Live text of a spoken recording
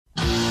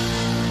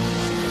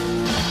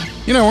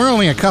We're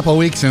only a couple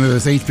weeks into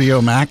this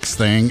HBO Max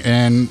thing,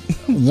 and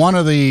one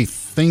of the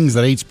things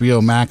that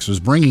HBO Max was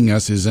bringing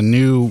us is a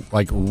new,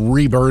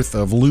 rebirth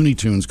of Looney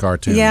Tunes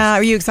cartoons. Yeah,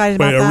 are you excited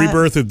about that? A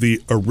rebirth of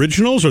the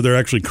originals, or they're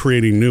actually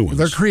creating new ones?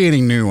 They're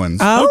creating new ones.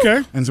 Oh?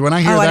 Okay. And so when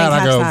I hear that,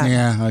 I go,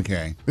 yeah,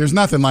 okay. There's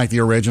nothing like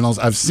the originals.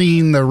 I've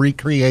seen the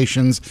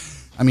recreations.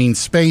 I mean,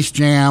 Space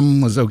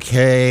Jam was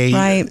okay.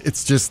 Right.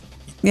 It's just...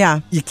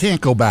 Yeah. You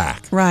can't go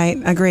back. Right.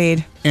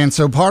 Agreed. And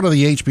so part of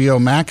the HBO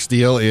Max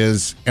deal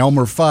is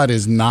Elmer Fudd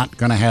is not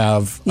going to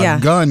have a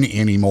gun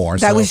anymore.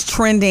 That was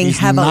trending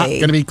heavily. He's not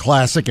going to be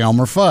classic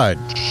Elmer Fudd.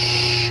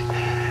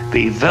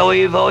 Be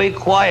very, very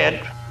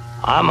quiet.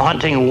 I'm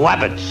hunting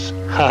wabbits.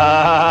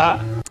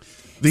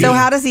 So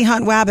how does he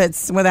hunt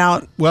wabbits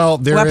without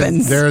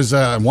weapons? There's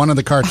one of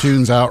the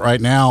cartoons out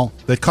right now.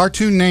 The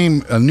cartoon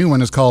name, a new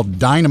one, is called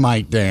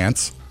Dynamite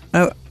Dance.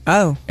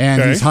 Oh.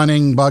 And he's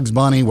hunting Bugs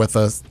Bunny with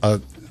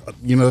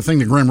the thing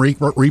the Grim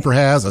Reaper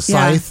has, a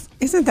scythe.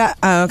 Isn't that...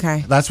 Oh,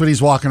 okay. That's what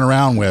he's walking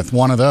around with,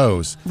 one of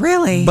those.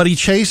 Really? But he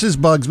chases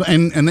Bugs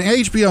Bunny. And the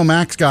HBO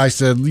Max guy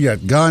said, yeah,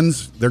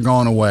 guns, they're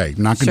going away.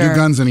 Not going to do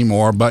guns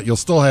anymore, but you'll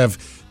still have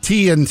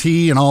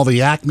TNT and all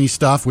the Acme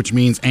stuff, which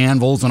means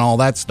anvils and all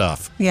that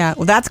stuff. Yeah,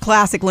 well, that's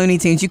classic Looney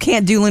Tunes. You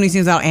can't do Looney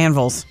Tunes without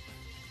anvils.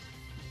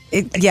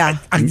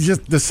 I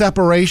just the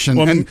separation.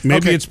 Well,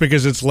 maybe it's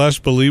because it's less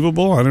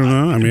believable. I don't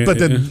know. I mean,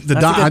 but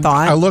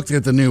I looked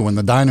at the new one,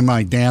 the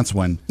Dynamite Dance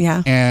one.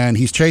 Yeah, and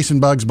he's chasing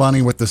Bugs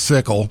Bunny with the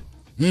sickle,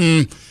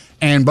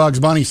 and Bugs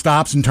Bunny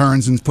stops and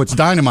turns and puts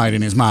dynamite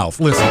in his mouth.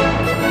 Listen,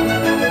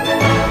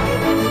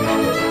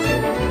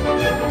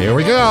 here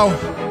we go.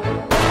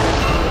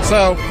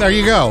 So there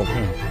you go.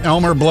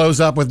 Elmer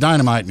blows up with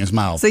dynamite in his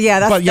mouth. So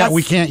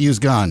we can't use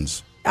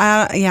guns.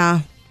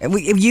 Yeah.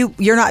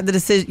 You're not the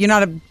decision. You're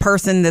not a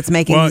person that's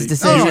making these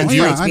decisions for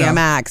HBO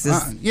Max.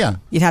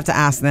 You'd have to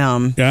ask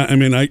them. Yeah, I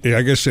mean, I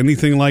guess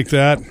anything like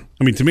that.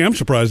 I mean, to me, I'm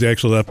surprised they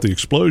actually left the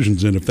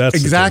explosions in. If that's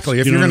exactly,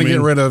 the case. If you're going to get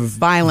rid of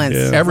violence,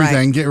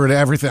 everything, get rid of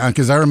everything.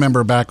 Because I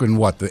remember back in the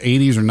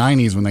 80s or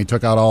 90s when they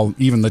took out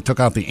they took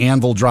out the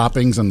anvil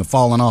droppings and the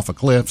falling off of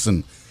cliffs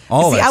and.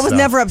 I was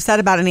never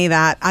upset about any of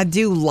that. I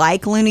do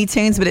like Looney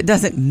Tunes, but it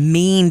doesn't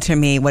mean to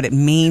me what it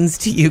means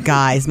to you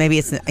guys. Maybe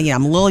it's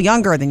I'm a little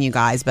younger than you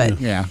guys, but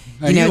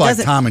you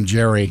like Tom and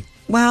Jerry.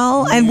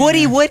 Well, and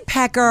Woody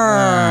Woodpecker.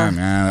 Nah,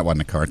 that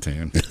wasn't a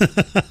cartoon.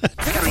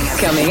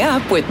 Coming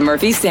up with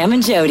Murphy, Sam,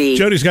 and Jody.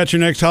 Jody's got your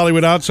next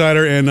Hollywood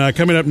Outsider, and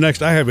coming up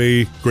next, I have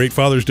a great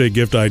Father's Day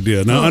gift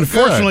idea. Now,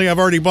 unfortunately, I've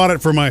already bought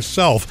it for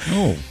myself.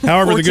 Oh,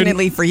 however,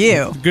 fortunately for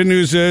you, good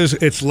news is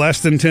it's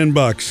less than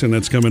 $10, and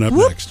that's coming up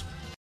next.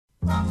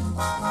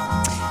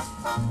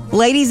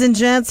 Ladies and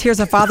gents, here's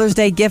a Father's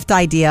Day gift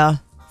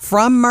idea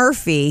from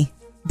Murphy,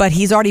 but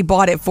he's already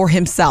bought it for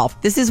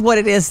himself. This is what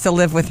it is to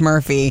live with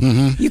Murphy.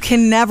 Mm-hmm. You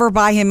can never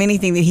buy him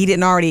anything that he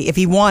didn't already, if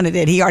he wanted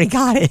it, he already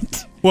got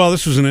it. Well,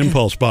 this was an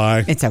impulse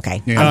buy. It's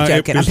okay. I'm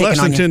joking. It's less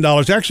than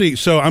 $10. Actually,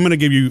 so I'm going to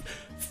give you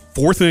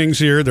 4 things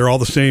here. They're all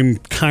the same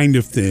kind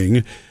of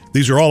thing.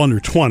 These are all under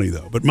 20,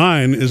 though, but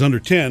mine is under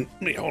 10.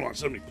 Hold on,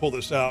 let me pull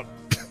this out.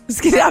 Let's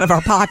get it out of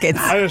our pockets.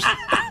 The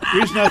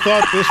reason I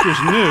thought this was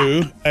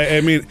new, I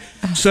mean,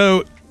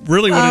 so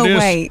really what it is,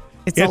 wait.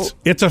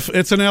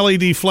 It's an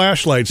LED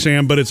flashlight,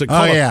 Sam, but it's a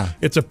color.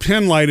 It's a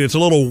pen light. It's a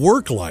little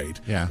work light.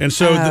 Yeah. And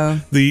so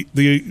the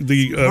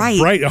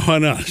bright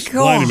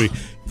blinded me.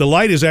 The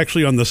light is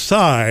actually on the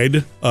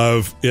side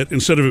of it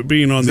instead of it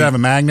being on. Does it have a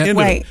magnet?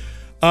 Wait.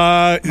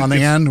 On the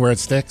end where it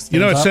sticks.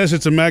 It says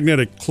it's a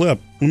magnetic clip.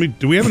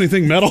 Do we have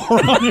anything metal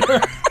around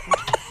here?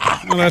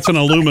 Well, that's an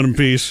aluminum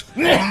piece.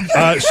 So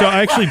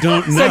I actually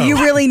don't know. So you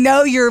really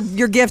know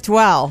your gift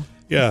well.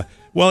 Yeah.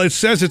 Well, it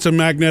says it's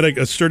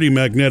a sturdy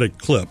magnetic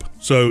clip,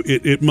 so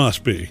it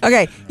must be.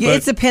 Okay,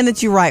 it's a pen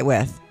that you write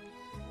with.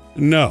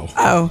 No.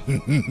 Oh.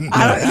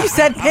 You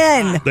said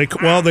pen. They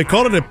called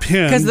it a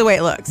pen. Because of the way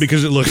it looks.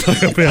 Because it looks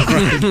like a pen,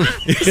 right?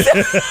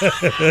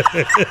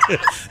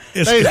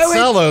 They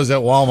sell those at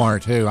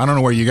Walmart, too. I don't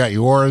know where you got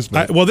yours.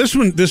 But.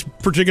 This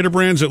particular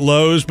brand's at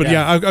Lowe's, but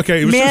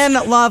okay. Men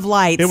love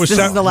lights. This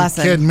is the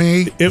lesson. You kidding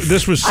me?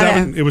 This was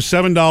It was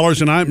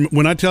 $7, and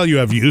when I tell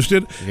you I've used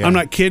it, I'm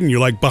not kidding you.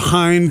 Like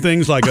behind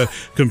things like a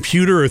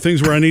computer or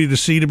things where I needed to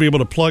see to be able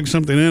to plug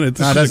something in.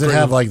 Now, does it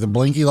have like the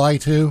blinky light,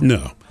 too?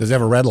 No. Does it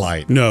have a red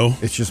light? No.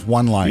 It's just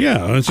one light.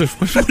 Yeah. It's just,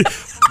 does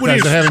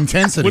it have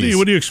intensities?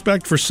 What do you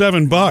expect for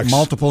 $7?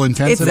 Multiple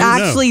intensities? It's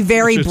actually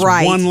very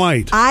bright. One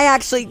light. I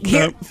actually,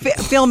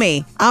 feel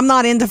me. I'm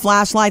not into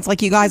flashlights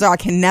like you guys are. I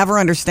can never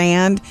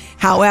understand.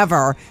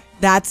 However,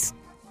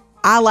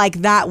 I like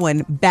that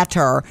one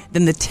better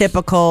than the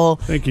typical,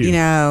 Thank you.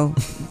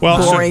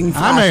 boring flashlight.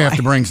 I may have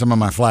to bring some of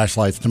my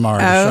flashlights tomorrow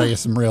to show you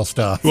some real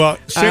stuff. Well,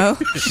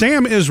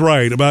 Sam is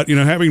right about,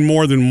 having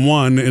more than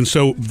one. And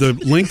so the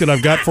link that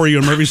I've got for you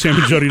on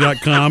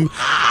MurphySamandJody.com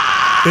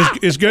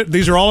is good.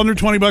 These are all under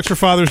 $20 for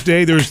Father's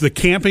Day. There's the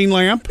camping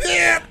lamp.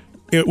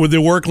 With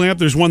the work lamp,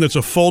 there's one that's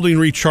a folding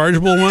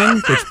rechargeable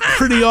one. That's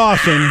pretty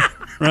awesome.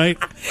 Right?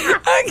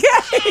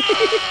 Okay.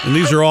 And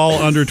these are all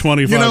under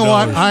 $25. You know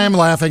what? I am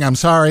laughing. I'm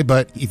sorry,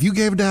 but if you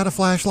gave Dad a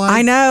flashlight,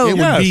 I know. it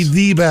would be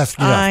the best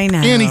gift. I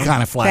know. Any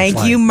kind of flashlight.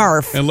 Thank you,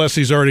 Murph. Unless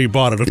he's already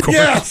bought it, of course.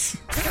 Yes.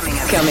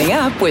 Coming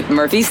up with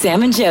Murphy,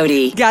 Sam, and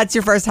Jody. Got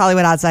your first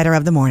Hollywood Outsider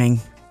of the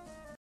morning.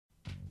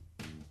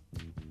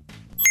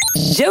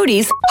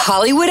 Jody's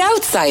Hollywood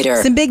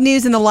Outsider. Some big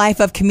news in the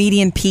life of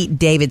comedian Pete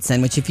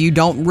Davidson, which if you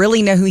don't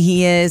really know who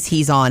he is,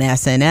 he's on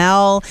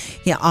SNL.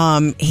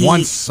 He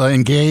Once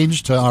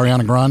engaged to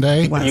Ariana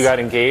Grande. was. You got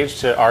engaged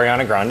to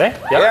Ariana Grande?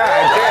 Yep. Yeah,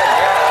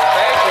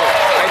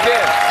 I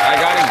did. I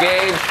got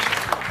engaged,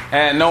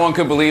 and no one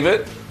could believe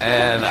it,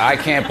 and I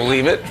can't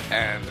believe it.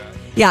 And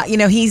Yeah,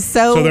 he's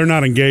So they're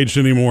not engaged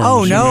anymore.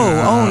 Oh I'm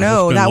no!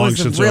 assuming. That It's was been long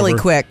since really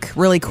over. quick,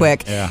 really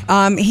quick.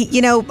 Yeah. He,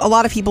 a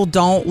lot of people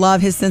don't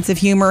love his sense of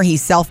humor.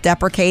 He's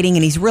self-deprecating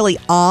and he's really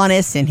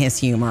honest in his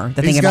humor.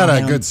 The He's thing got about a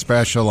him. good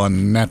special on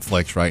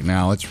Netflix right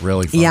now. It's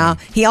really funny. Yeah,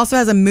 he also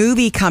has a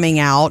movie coming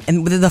out,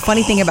 and the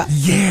funny thing about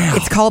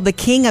it's called The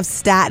King of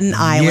Staten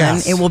Island.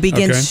 Yes. It will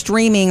begin Okay.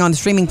 streaming on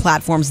streaming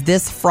platforms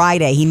this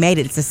Friday. He made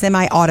it. It's a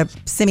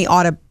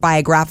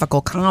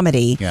semi-autobiographical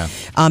comedy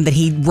that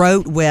he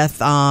wrote with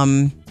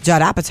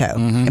Judd Apatow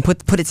and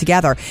put it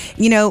together.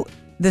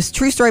 This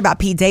true story about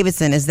Pete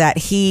Davidson is that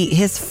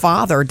his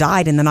father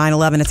died in the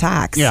 9/11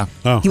 attacks. Yeah.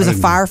 Oh, he was I a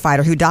didn't know.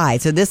 firefighter who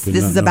died. So this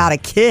is about a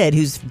kid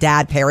whose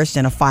dad perished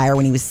in a fire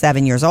when he was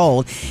 7 years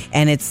old,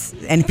 and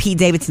Pete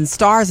Davidson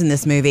stars in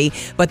this movie.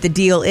 But the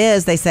deal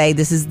is, they say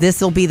this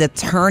will be the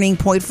turning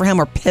point for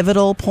him, or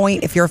pivotal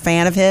point if you're a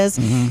fan of his,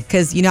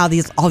 because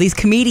all these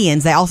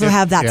comedians, they also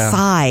have that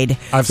side.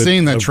 I've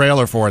seen the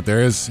trailer for it.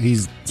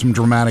 He's some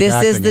dramatic This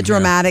acting is the in here.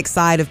 dramatic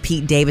side of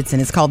Pete Davidson.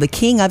 It's called The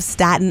King of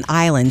Staten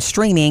Island,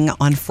 streaming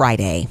on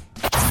Friday.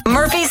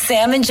 Murphy,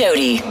 Sam, and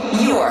Jody.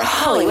 Your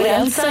Hollywood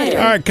Outsider.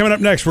 All right, coming up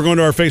next, we're going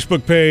to our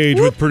Facebook page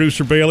with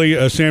producer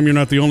Bailey. Sam, you're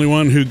not the only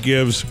one who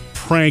gives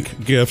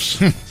prank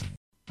gifts.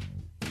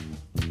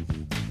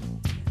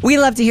 We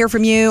love to hear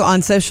from you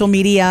on social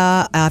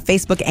media,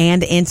 Facebook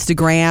and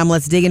Instagram.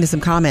 Let's dig into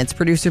some comments.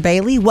 Producer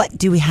Bailey, what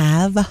do we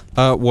have?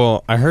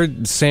 Well, I heard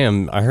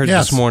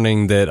Yes. this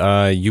morning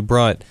that you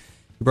brought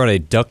a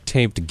duct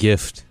taped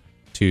gift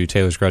to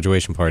Taylor's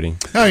graduation party.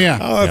 Oh, yeah.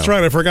 Oh, that's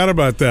right. I forgot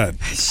about that.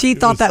 She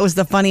thought that was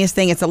the funniest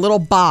thing. It's a little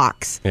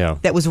box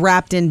that was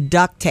wrapped in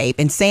duct tape,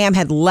 and Sam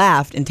had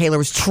left, and Taylor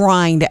was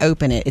trying to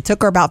open it. It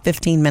took her about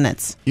 15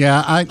 minutes.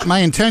 Yeah, my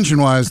intention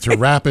was to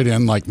wrap it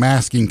in like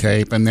masking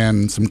tape and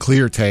then some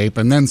clear tape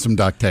and then some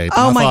duct tape.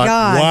 Oh, And I my thought,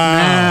 God.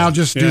 Wow. I'll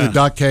just do Yeah. the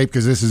duct tape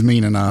because this is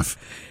mean enough.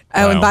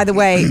 Oh, and Wow. by the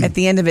way, at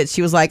the end of it,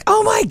 she was like,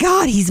 "Oh my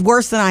God, he's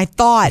worse than I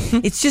thought.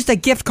 It's just a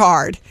gift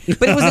card."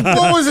 But it was a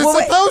What was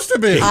it supposed to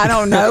be? I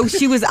don't know.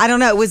 I don't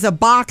know. It was a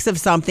box of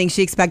something.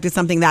 She expected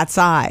something that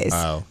size.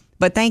 Oh.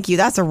 But thank you.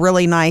 That's a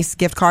really nice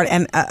gift card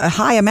and a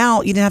high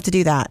amount. You didn't have to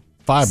do that.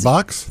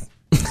 $5?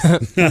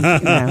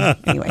 No.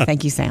 Anyway,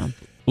 thank you, Sam.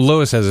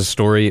 Lois has a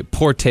story.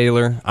 Poor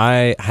Taylor.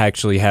 I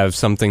actually have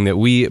something that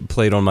we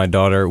played on my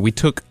daughter. We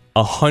took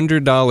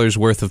 $100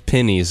 worth of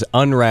pennies,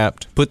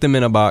 unwrapped, put them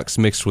in a box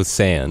mixed with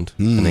sand,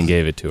 and then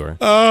gave it to her.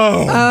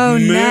 Oh,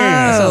 man. no.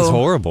 That sounds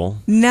horrible.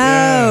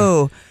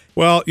 No.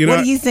 Well, you know.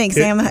 What do you think,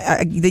 Sam?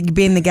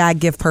 Being the gag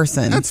gift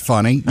person. That's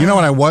funny. You know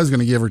what I was going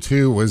to give her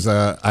too was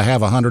I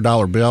have a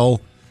 $100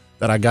 bill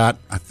that I got.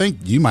 I think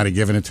you might have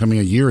given it to me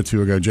a year or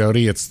two ago,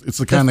 Jody. It's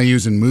the kind they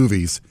use in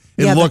movies.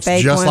 It Yeah, the looks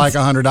fake just ones.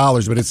 like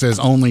 $100, but it says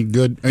only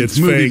good. It's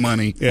movie fake.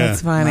 money. Yeah. That's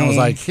And funny. I was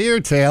like,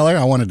 here, Taylor.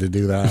 I wanted to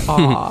do that.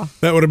 Aw.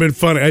 That would have been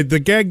funny. The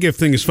gag gift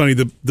thing is funny.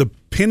 The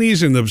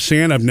pennies in the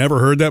sand, I've never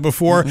heard that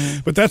before,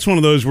 but that's one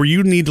of those where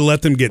you need to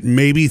let them get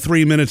maybe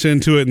 3 minutes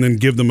into it and then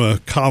give them a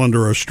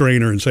colander or a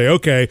strainer and say,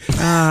 okay,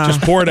 just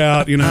pour it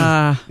out,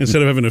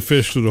 instead of having to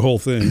fish through the whole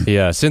thing.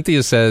 Yeah,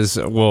 Cynthia says,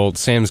 well,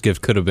 Sam's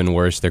gift could have been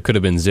worse. There could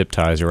have been zip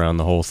ties around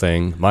the whole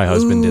thing. My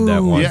husband did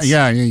that once.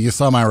 Yeah, you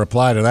saw my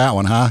reply to that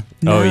one, huh?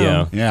 Oh, No.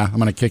 yeah. Yeah, I'm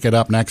going to kick it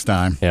up next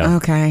time. Yeah.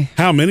 Okay.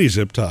 How many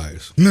zip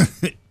ties?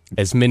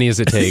 As many as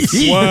it takes.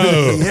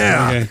 Whoa.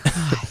 Yeah.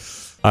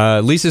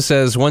 Okay. Lisa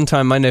says, one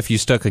time my nephew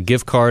stuck a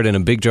gift card in a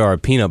big jar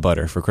of peanut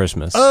butter for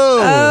Christmas.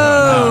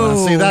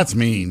 Oh. See, that's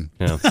mean.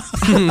 Yeah.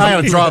 I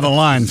got to draw the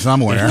line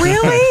somewhere.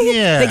 Really?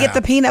 Yeah. They get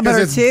the peanut 'Cause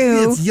butter, it's,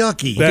 too. It's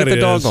yucky. That the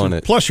dog is. on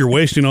it. Plus, you're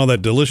wasting all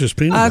that delicious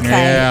peanut butter.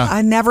 Okay. Yeah.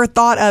 I never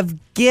thought of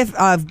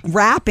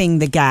wrapping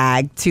the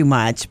gag too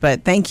much,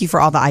 but thank you for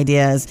all the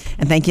ideas.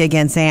 And thank you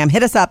again, Sam.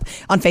 Hit us up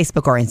on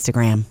Facebook or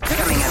Instagram.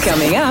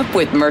 Coming up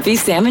with Murphy,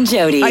 Sam, and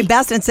Jody. All right,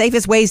 best and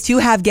safest ways to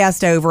have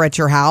guests over at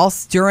your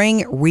house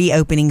during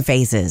reopening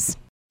phases.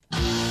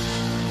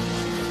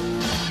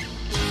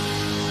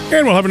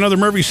 And we'll have another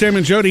Murphy, Sam,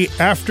 and Jody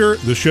after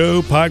the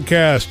show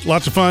podcast.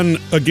 Lots of fun.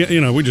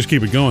 Again, we just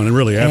keep it going and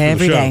really after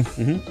Every the day.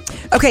 show.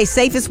 Okay,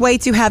 safest way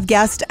to have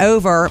guests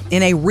over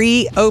in a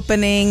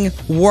reopening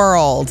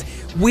world.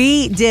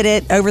 We did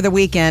it over the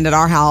weekend at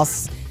our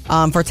house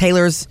for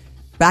Taylor's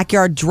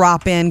backyard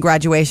drop-in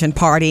graduation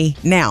party.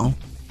 Now,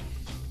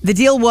 the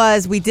deal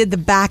was we did the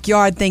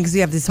backyard thing because we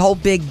have this whole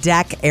big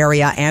deck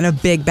area and a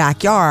big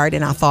backyard.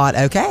 And I thought,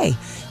 okay,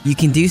 You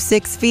can do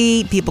 6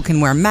 feet. People can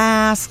wear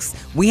masks.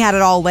 We had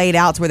it all laid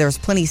out to where there was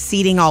plenty of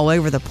seating all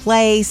over the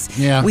place.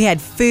 Yeah. We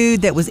had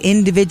food that was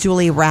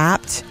individually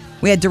wrapped.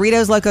 We had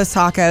Doritos Locos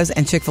Tacos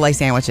and Chick-fil-A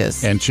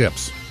sandwiches. And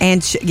chips.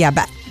 And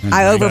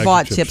I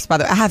overbought chips, by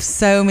the way. I have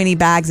so many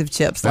bags of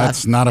chips left.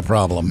 That's not a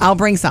problem. I'll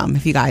bring some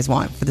if you guys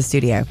want for the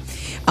studio.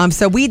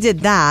 So we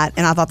did that,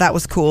 and I thought that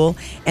was cool.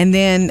 And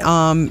then,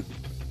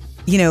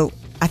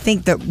 I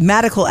think the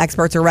medical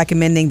experts are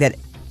recommending that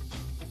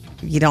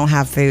you don't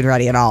have food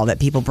ready at all, that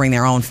people bring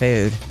their own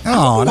food.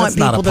 Oh, that's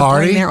not a people to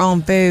party. bring their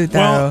own food,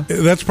 though.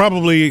 Well, that's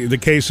probably the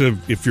case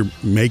of if you're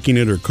making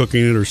it or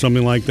cooking it or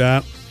something like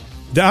that.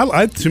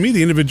 To me,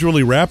 the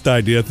individually wrapped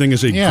idea thing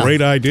is a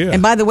great idea.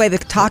 And by the way, the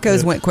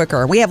tacos went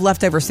quicker. We have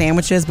leftover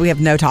sandwiches, but we have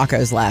no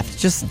tacos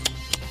left.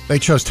 They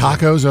chose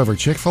tacos over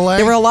Chick-fil-A?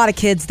 There were a lot of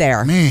kids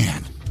there.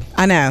 Man.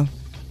 I know.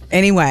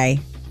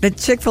 Anyway, the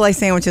Chick-fil-A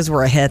sandwiches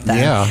were a hit, though.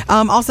 Yeah.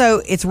 Also,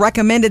 it's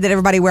recommended that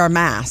everybody wear a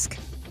mask.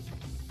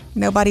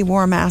 Nobody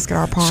wore a mask at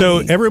our party. So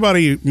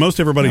most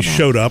everybody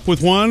showed up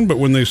with one, but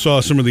when they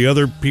saw some of the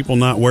other people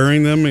not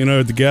wearing them,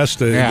 the guests,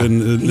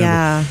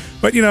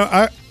 But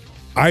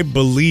I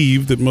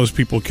believe that most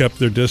people kept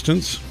their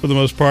distance for the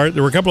most part.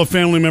 There were a couple of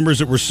family members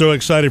that were so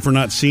excited for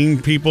not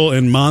seeing people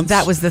in months.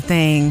 That was the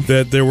thing.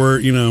 That there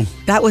were,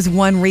 That was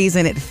one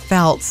reason it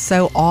felt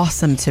so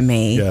awesome to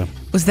me. Yeah.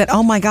 Was that,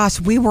 oh my gosh,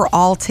 we were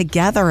all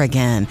together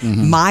again.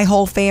 Mm-hmm. My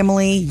whole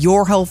family,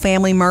 your whole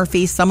family,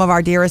 Murphy, some of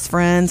our dearest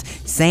friends.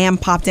 Sam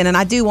popped in, and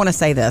I do want to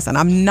say this, and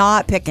I'm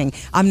not picking.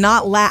 I'm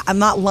not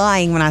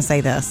lying when I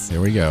say this.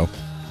 There we go.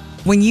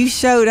 When you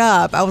showed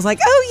up, I was like,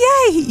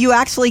 oh yay, you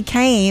actually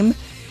came.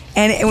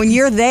 And when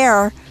you're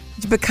there,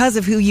 because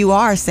of who you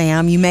are,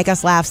 Sam, you make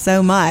us laugh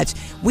so much.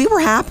 We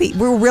were happy. We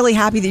were really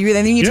happy that you were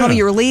there. And then you told me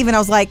you were leaving. I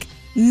was like,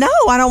 no,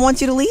 I don't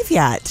want you to leave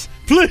yet.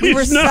 Please, we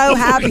were so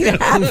happy to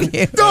have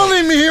you. Don't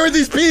leave me here with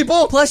these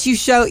people. Plus,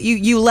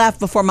 you left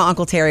before my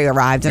Uncle Terry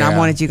arrived, and I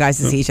wanted you guys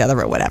to see each other,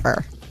 but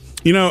whatever.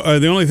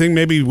 The only thing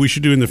maybe we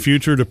should do in the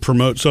future to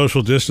promote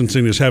social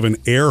distancing is have an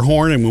air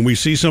horn, and when we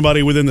see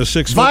somebody within the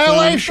 6 foot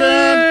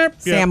violation,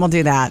 Sam will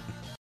do that.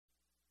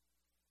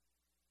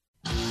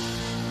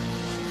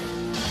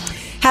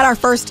 Had our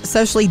first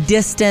socially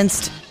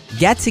distanced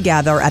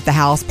get-together at the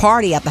house,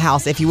 party at the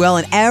house, if you will,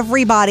 and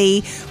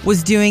everybody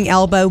was doing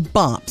elbow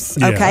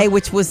bumps, okay,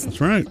 which was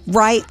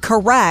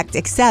correct,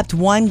 except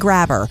one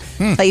grabber.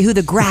 Tell you who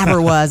the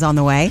grabber was on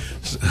the way.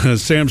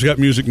 Sam's got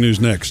music news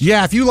next.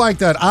 Yeah, if you like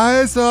that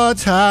I Saw a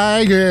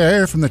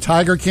Tiger from the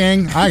Tiger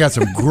King, I got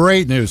some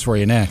great news for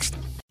you next.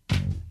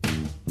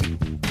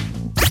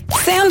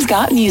 Sam's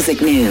got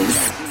music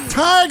news.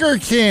 Tiger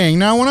King.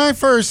 Now, when I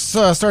first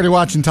started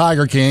watching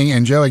Tiger King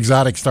and Joe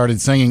Exotic started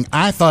singing,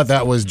 I thought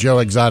that was Joe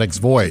Exotic's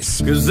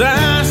voice. 'Cause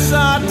I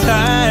saw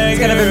Tiger.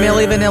 It's kind of a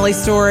Milli Vanilli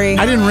story.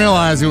 I didn't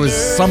realize it was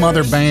some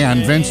other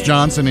band, Vince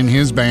Johnson and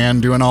his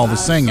band, doing all the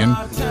singing,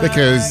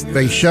 because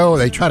they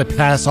try to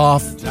pass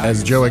off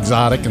as Joe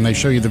Exotic, and they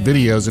show you the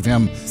videos of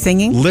him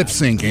singing, lip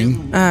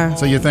syncing.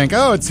 So you think,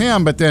 oh, it's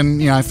him, but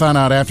then I found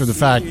out after the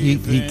fact he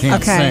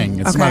can't sing.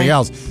 It's somebody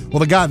else.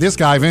 Well, this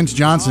guy, Vince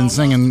Johnson,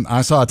 singing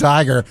 "I Saw a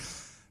Tiger."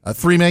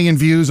 3 million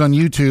views on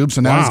YouTube, so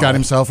now he's got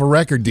himself a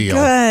record deal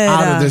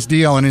out of this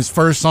deal. And his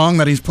first song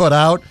that he's put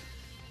out,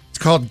 it's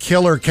called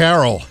Killer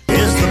Carol.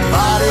 Is the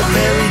body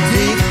very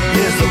deep?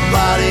 Is the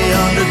body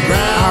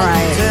underground? All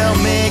right. Tell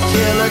me,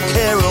 Killer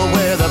Carol,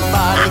 where the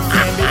body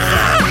can be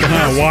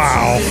found.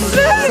 Wow.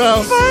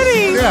 That's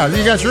funny. Yeah,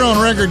 you got your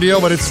own record deal,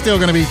 but it's still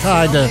going to be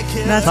tied to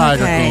That's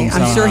Tiger okay. King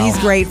I'm sure somehow. he's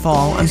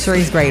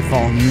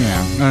grateful.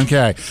 Yeah,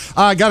 okay.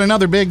 Got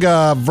another big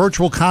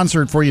virtual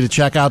concert for you to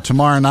check out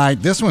tomorrow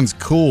night. This one's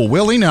cool.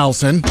 Willie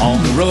Nelson.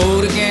 On the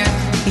road again.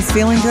 He's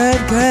feeling good?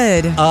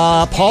 Good.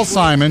 Paul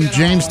Simon,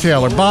 James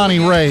Taylor, Bonnie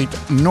Raitt,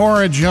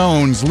 Nora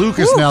Jones,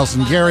 Lucas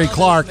Nelson, Gary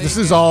Clark. This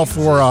is all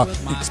for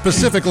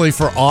specifically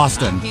for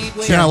Austin.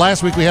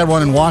 Last week we had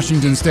one in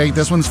Washington State.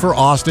 This one's for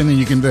Austin,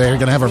 and they're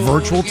going to have a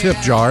virtual tip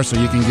jar so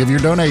you can give your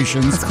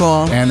donations. That's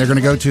cool. And they're going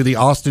to go to the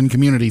Austin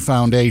Community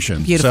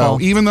Foundation. Beautiful.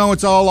 So even though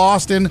it's all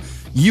Austin,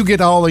 you get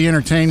all the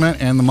entertainment,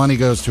 and the money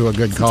goes to a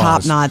good cause.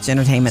 Top-notch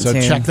entertainment, So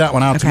too. check that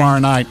one out tomorrow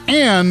night.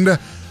 And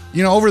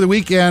over the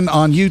weekend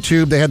on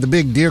YouTube, they had the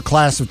big Dear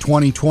Class of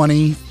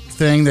 2020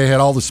 thing. They had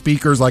all the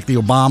speakers like the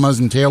Obamas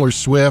and Taylor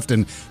Swift,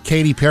 and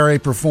Katy Perry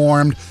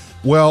performed.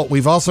 Well,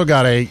 we've also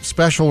got a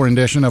special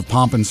rendition of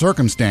Pomp and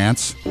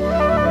Circumstance.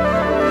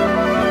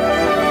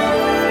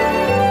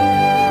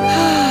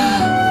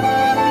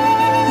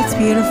 That's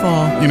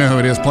beautiful. You know who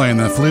it is playing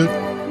the flute?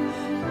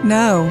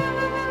 No.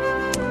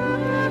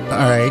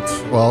 All right.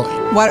 Well,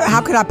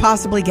 How could I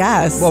possibly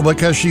guess? Well,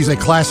 because she's a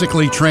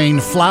classically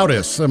trained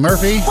flautist.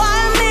 Murphy?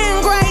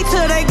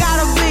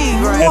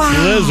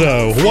 It's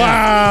Lizzo.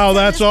 Wow,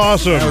 that's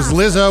awesome. That was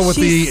Lizzo with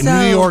She's the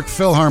New York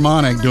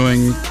Philharmonic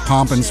doing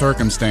Pomp and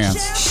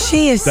Circumstance.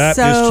 She is That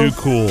so is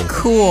too cool.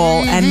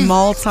 cool and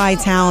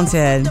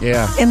multi-talented.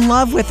 Yeah. In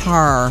love with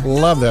her.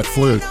 Love that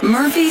flute.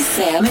 Murphy,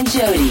 Sam, and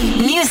Jody.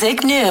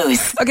 Music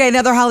news. Okay,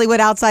 another Hollywood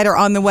outsider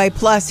on the way.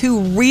 Plus, who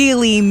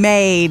really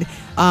made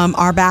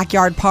our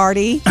backyard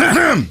party?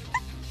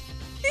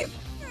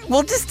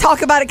 We'll just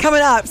talk about it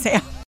coming up,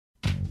 Sam.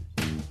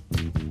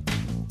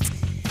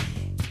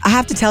 I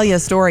have to tell you a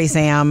story,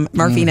 Sam.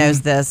 Murphy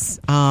knows this,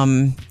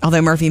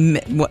 although Murphy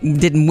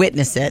didn't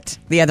witness it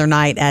the other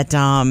night at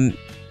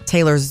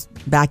Taylor's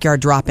backyard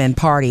drop-in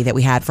party that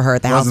we had for her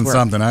at the house. Wasn't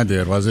something I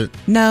did, was it?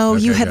 No,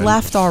 Okay, you had good.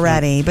 left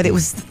already, but it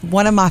was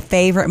one of my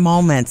favorite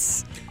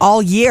moments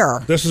all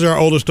year. This is our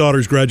oldest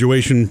daughter's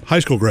high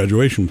school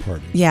graduation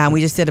party. Yeah, and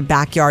we just did a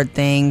backyard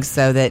thing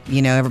so that,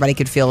 everybody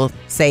could feel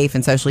safe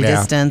and socially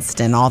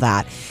distanced and all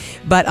that.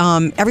 But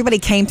everybody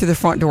came through the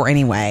front door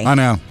anyway. I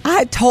know.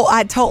 I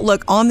told,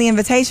 look, on the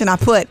invitation I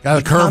put,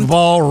 Got a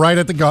curveball right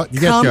at the get-go.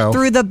 come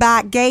through the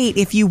back gate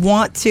if you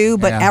want to,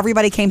 but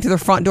everybody came through the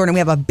front door and we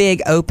have a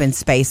big open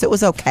space. So it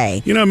was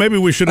okay. Maybe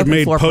we should have Open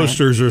made floor plan.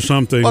 posters or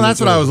something. Well, that's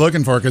what I was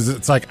looking for because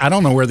it's like, I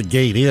don't know where the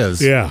gate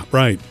is. Yeah,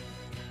 right.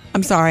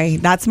 I'm sorry.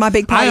 That's my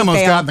big party I almost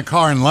fail. got in the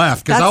car and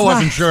left because I That's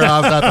wasn't my- sure I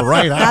was at the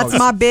right house. That's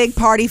my big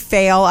party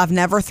fail. I've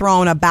never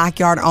thrown a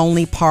backyard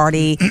only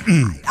party.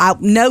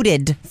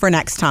 Noted for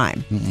next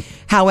time.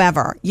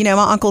 However, my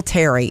Uncle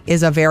Terry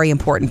is a very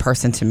important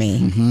person to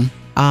me.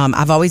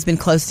 I've always been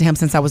close to him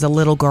since I was a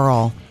little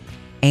girl,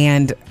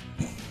 and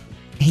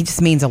he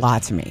just means a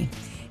lot to me.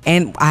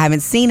 And I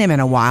haven't seen him in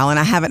a while, and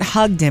I haven't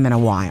hugged him in a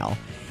while.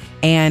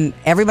 And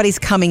everybody's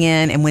coming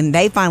in, and when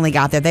they finally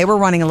got there, they were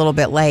running a little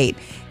bit late.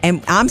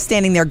 And I'm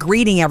standing there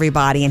greeting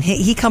everybody, and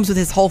he comes with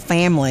his whole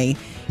family,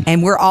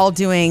 and we're all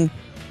doing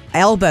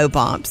elbow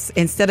bumps.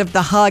 Instead of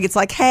the hug, it's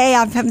like, hey,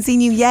 I haven't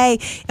seen you, yay.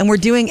 And we're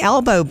doing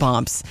elbow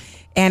bumps.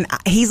 And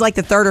he's like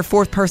the third or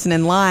fourth person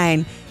in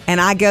line, and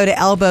I go to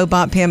elbow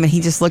bump him, and he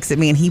just looks at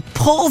me, and he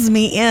pulls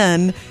me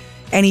in,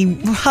 and he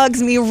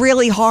hugs me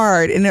really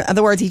hard. In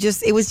other words,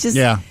 it was just...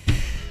 Yeah.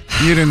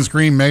 You didn't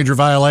scream major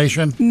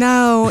violation?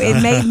 No, it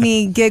made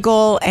me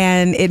giggle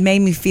and it made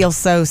me feel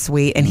so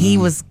sweet. And he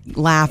was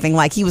laughing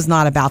like he was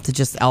not about to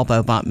just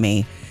elbow bump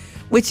me,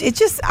 which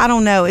I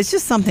don't know. It's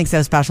just something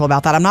so special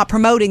about that. I'm not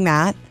promoting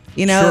that,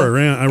 Sure,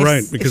 yeah,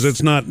 right. Because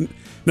it's not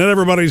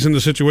everybody's in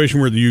the situation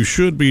where you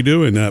should be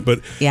doing that.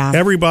 But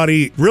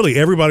everybody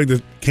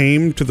that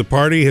came to the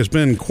party has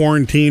been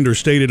quarantined or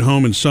stayed at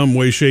home in some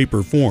way, shape,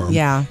 or form.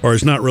 Yeah. Or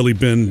has not really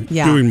been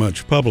doing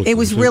much publicly. It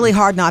was really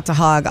hard not to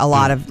hug a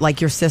lot of, like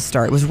your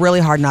sister. It was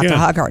really hard not to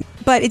hug her.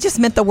 But it just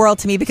meant the world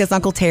to me because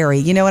Uncle Terry,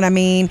 you know what I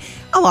mean?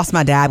 I lost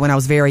my dad when I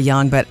was very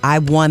young, but I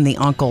won the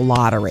uncle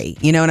lottery.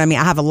 You know what I mean?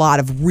 I have a lot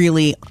of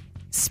really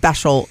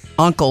special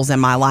uncles in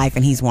my life,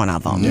 and he's one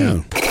of them.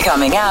 Yeah.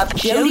 Coming up,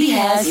 Jody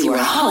has your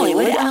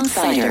Hollywood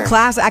Outsider.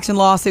 Class action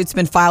lawsuit's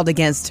been filed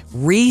against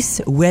Reese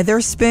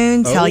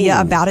Witherspoon. Tell you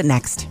about it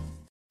next.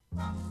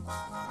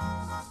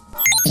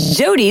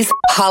 Jody's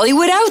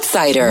Hollywood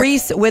Outsider.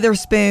 Reese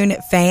Witherspoon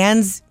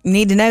fans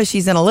need to know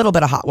she's in a little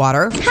bit of hot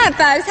water. Hi,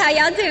 folks. How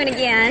y'all doing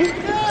again?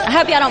 I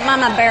hope y'all don't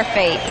mind my bare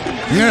feet.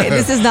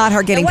 This is not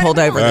her getting pulled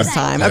over this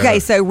time. Okay,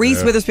 so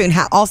Reese Witherspoon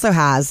also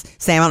has,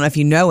 Sam, I don't know if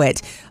you know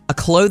it, a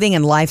clothing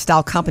and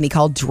lifestyle company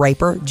called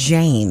Draper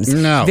James.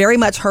 No. Very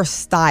much her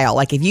style.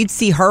 Like if you'd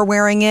see her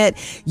wearing it,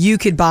 you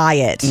could buy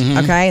it.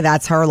 Okay,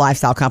 that's her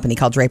lifestyle company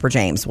called Draper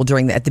James. Well,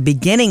 at the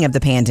beginning of the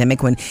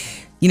pandemic when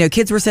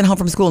kids were sent home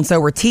from school and so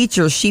were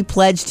teachers, she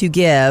pledged to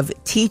give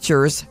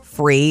teachers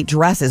free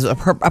dresses, a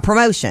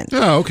promotion.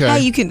 Oh, okay. Hey,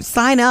 you can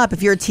sign up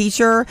if you're a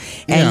teacher,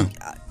 and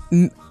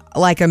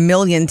like 1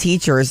 million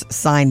teachers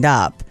signed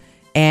up.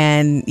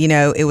 And,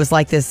 it was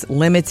like this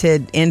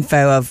limited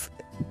info of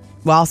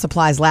while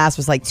supplies last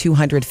was like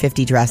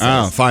 250 dresses.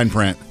 Oh, fine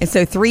print. And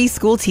so 3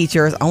 school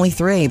teachers, only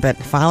 3, but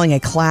filing a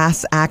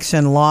class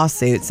action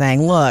lawsuit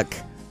saying, look,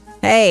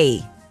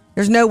 hey,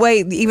 there's no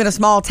way even a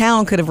small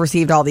town could have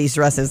received all these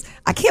dresses.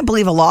 I can't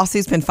believe a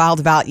lawsuit's been filed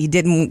about you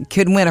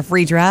couldn't win a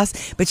free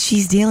dress, but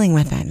she's dealing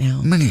with that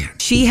now. Man.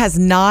 She has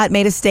not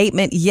made a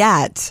statement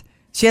yet.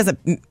 She hasn't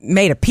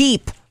made a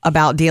peep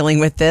about dealing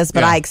with this,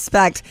 but I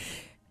expect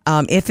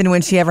if and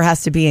when she ever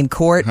has to be in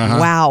court,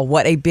 wow,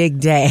 what a big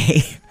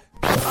day.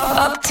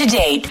 Up to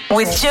date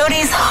with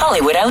Jody's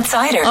Hollywood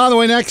Outsider. On the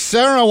way next,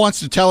 Sarah wants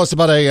to tell us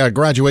about a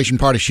graduation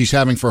party she's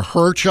having for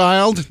her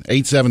child.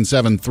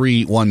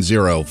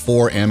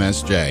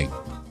 877-310-4MSJ.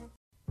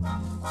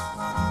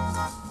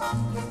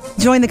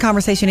 Join the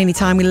conversation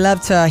anytime. We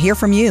love to hear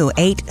from you.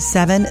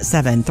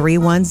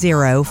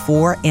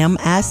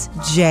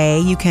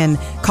 877-310-4MSJ. You can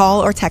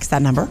call or text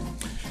that number.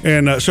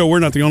 And so we're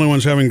not the only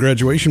ones having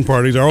graduation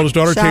parties. Our oldest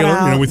daughter, Shout Taylor,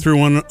 out. we threw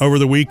one over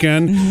the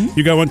weekend.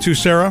 You got one too,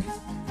 Sarah?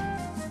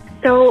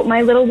 So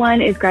my little one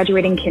is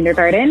graduating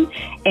kindergarten,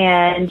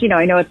 and,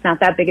 I know it's not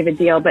that big of a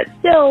deal, but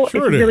still,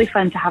 Sure it's it is. really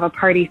fun to have a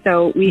party.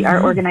 So we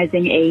are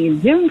organizing a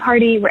Zoom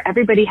party where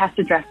everybody has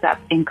to dress up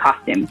in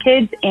costume,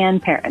 kids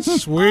and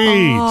parents.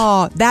 Sweet.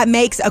 Oh, that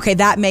makes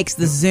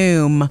the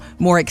Zoom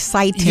more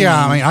exciting.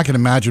 Yeah, I mean, I can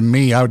imagine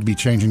me. I would be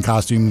changing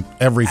costume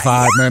every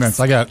 5 minutes.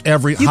 I got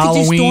every you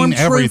Halloween, could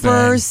do everything.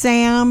 Stormtroopers,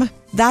 Sam.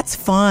 That's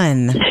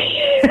fun.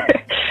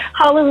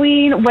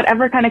 Halloween,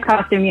 whatever kind of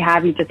costume you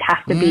have, you just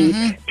have to be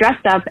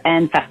dressed up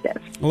and festive.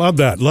 Love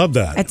that. Love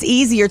that. It's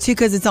easier, too,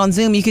 because it's on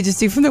Zoom. You could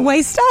just do from the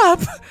waist up,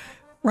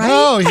 right?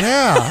 Oh,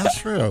 yeah, that's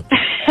true.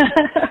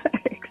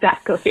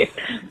 Exactly.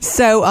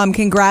 So,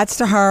 congrats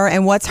to her.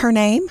 And what's her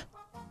name?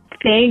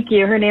 Thank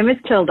you. Her name is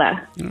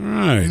Tilda. All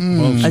right.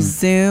 Well, A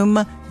Zoom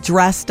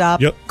dressed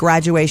up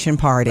graduation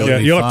party. yeah,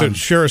 you'll have to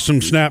share us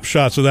some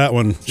snapshots of that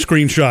one.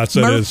 Screenshots,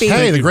 that is. Murphy.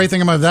 Hey, the great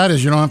thing about that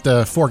is you don't have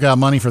to fork out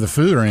money for the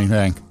food or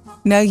anything.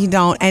 No, you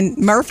don't. And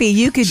Murphy,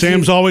 you could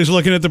Sam's always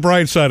looking at the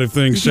bright side of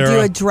things, you could Sarah.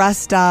 do a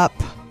dressed up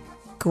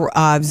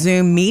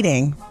Zoom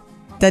meeting.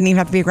 Doesn't even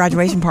have to be a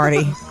graduation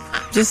party.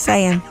 Just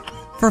saying.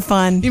 For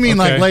fun. You mean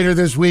like later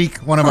this week,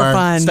 one of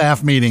our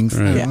staff meetings?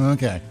 Right. Yeah.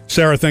 Okay.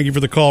 Sarah, thank you for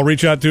the call.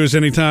 Reach out to us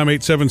anytime,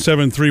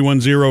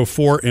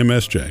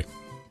 877-310-4MSJ.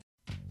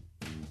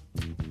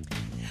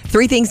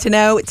 3 things to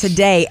know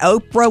today.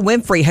 Oprah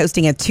Winfrey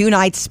hosting a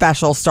 2-night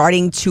special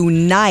starting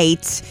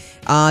tonight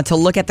to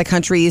look at the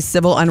country's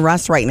civil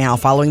unrest right now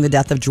following the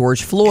death of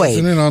George Floyd.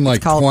 Isn't it on like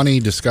 20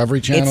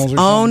 Discovery channels its or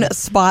something? own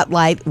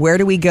spotlight. Where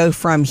do we go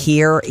from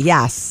here?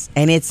 Yes.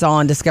 And it's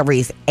on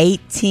Discovery's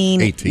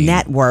 18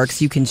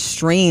 networks. You can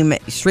stream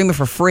it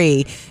for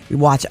free. You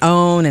watch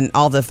OWN and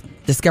all the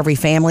Discovery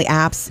family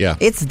apps. Yeah.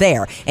 It's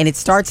there. And it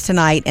starts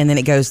tonight and then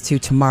it goes to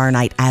tomorrow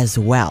night as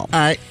well. All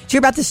right. Did you hear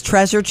about this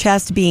treasure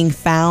chest being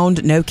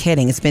found? No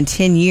kidding. It's been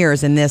 10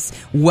 years and this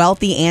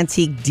wealthy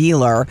antique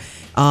dealer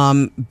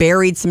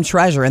buried some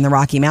treasure in the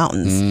Rocky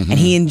Mountains. And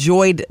he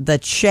enjoyed the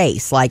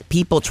chase, like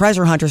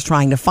treasure hunters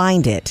trying to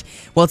find it.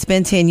 Well, it's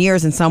been 10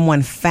 years and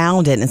someone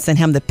found it and sent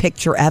him the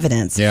picture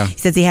evidence. Yeah. He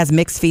says he has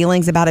mixed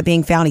feelings about it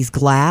being found. He's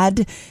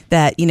glad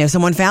that,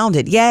 someone found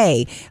it.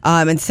 Yay.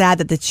 And sad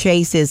that the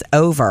chase is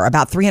over.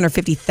 About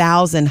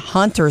 350,000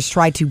 hunters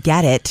tried to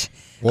get it.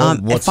 Well,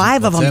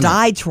 5 of them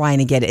died trying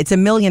to get it. It's $1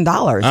 million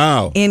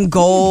in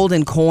gold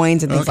and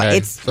coins and things like that.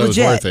 It's so legit.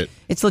 It's worth it.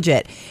 It's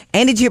legit.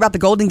 And did you hear about the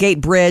Golden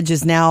Gate Bridge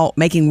is now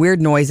making weird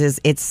noises?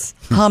 It's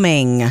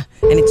humming and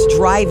it's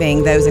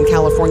driving those in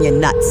California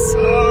nuts.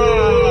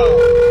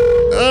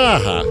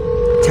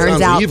 Turns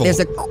Sounds out evil. there's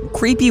a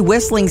creepy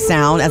whistling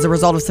sound as a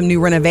result of some new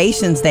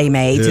renovations they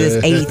made to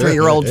this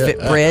 83-year-old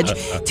bridge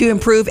to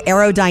improve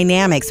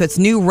aerodynamics. So it's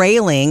new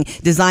railing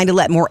designed to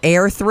let more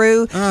air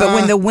through. But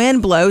when the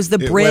wind blows, the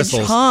bridge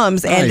whistles.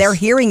 hums, Nice. and they're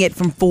hearing it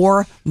from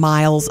 4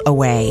 miles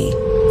away.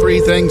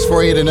 3 things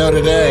for you to know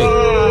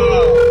today.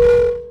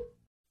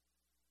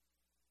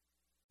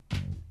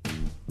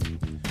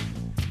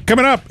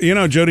 Coming up,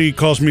 Jody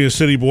calls me a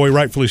city boy,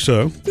 rightfully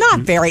so.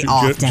 Not very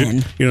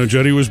often.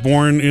 Jody was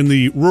born in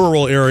the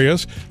rural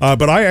areas,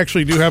 but I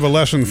actually do have a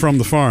lesson from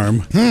the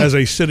farm as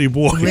a city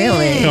boy.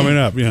 Really? Coming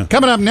up, yeah.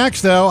 Coming up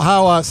next, though,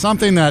 how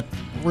something that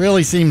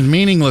really seems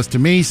meaningless to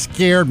me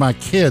scared my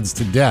kids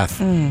to death.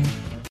 So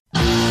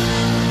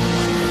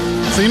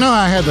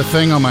I had the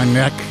thing on my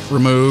neck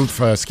removed,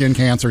 skin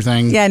cancer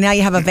thing. Yeah, now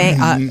you have a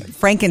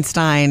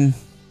Frankenstein.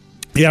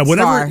 Yeah,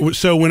 whenever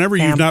Star.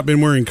 you've not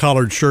been wearing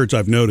collared shirts,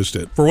 I've noticed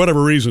it. For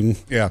whatever reason,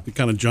 it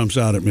kind of jumps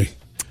out at me.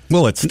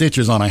 Well, it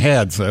stitches on a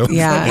head, so.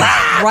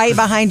 Yeah, right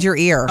behind your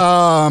ear.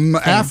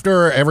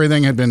 After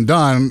everything had been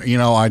done,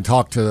 I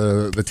talked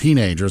to the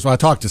teenagers. Well, I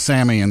talked to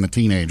Sammy and the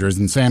teenagers,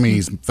 and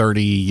Sammy's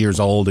 30 years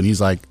old, and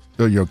he's like,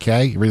 "Oh, you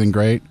okay? Everything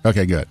great?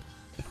 Okay, good."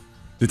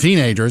 The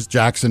teenagers,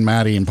 Jackson,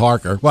 Maddie, and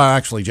Parker. Well,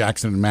 actually,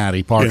 Jackson and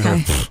Maddie. Parker.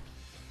 Okay.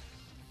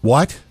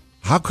 What?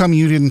 How come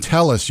you didn't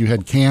tell us you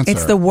had cancer?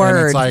 It's the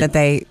word that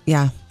they,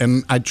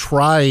 And I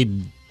tried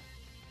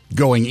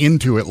going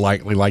into it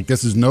lightly, like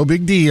this is no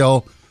big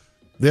deal.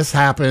 This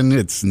happened.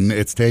 It's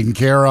taken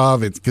care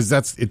of. It's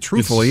because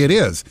truthfully, it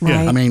is.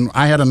 Right. I mean,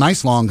 I had a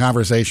nice long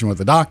conversation with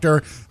the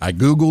doctor. I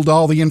Googled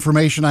all the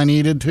information I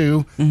needed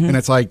to, and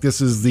it's like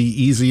this is the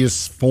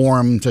easiest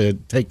form to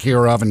take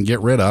care of and get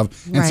rid of.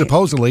 And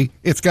supposedly,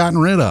 it's gotten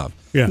rid of.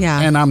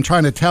 Yeah. And I'm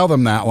trying to tell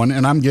them that one,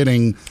 and I'm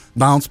getting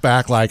bounced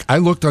back like, I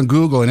looked on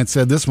Google, and it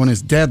said this one is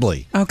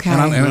deadly. Okay.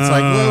 And it's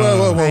like,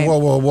 whoa.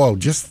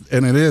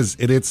 And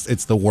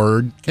it's the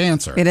word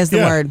cancer. It is the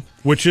word.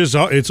 Which is,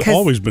 it's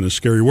always been a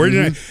scary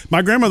word.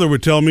 My grandmother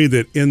would tell me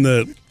that in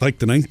the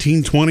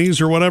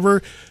 1920s or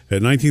whatever,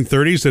 at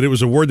 1930s, that it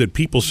was a word that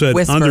people said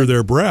under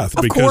their breath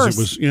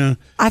because it was,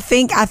 I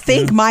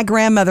think my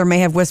grandmother may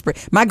have whispered.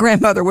 My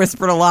grandmother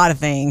whispered a lot of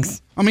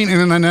things. I mean,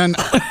 and then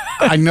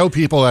I know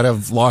people that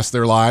have lost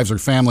their lives or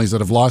families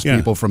that have lost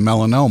people from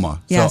melanoma.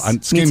 Yes, so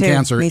skin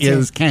cancer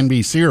can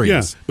be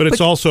serious. Yeah, but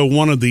it's also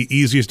one of the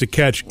easiest to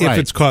catch if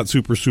it's caught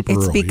super It's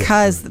early.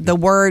 because the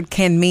word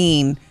can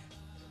mean,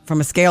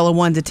 from a scale of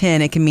 1 to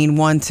 10, it can mean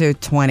 1 to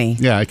 20.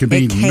 Yeah, it can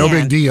be no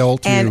big deal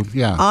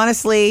to,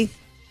 honestly,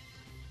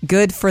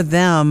 good for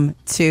them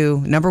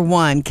to, number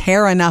one,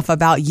 care enough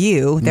about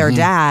you, their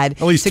dad.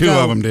 At least 2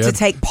 of them did. To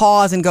take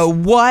pause and go,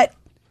 what?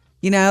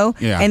 Yeah.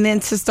 And then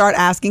to start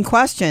asking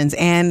questions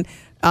and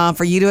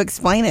for you to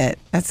explain it.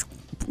 That's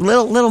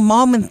little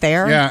moment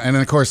there. Yeah, and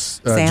then, of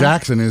course,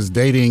 Jackson is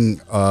dating,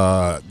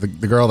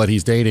 the girl that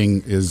he's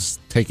dating is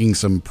taking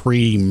some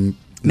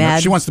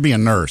Med. She wants to be a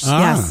nurse.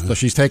 Yes. So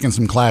she's taking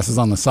some classes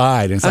on the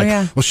side. And it's like,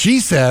 yeah. well,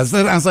 she says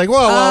that. I was like,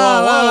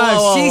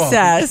 whoa. She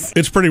says.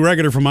 It's pretty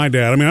regular for my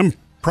dad. I mean, I'm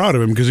proud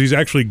of him because he's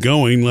actually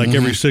going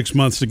every 6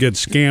 months to get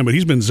scanned, but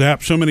he's been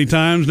zapped so many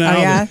times now. Oh,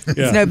 yeah?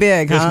 It's no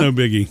big, huh? It's no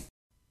biggie.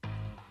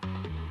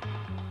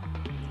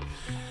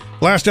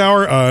 Last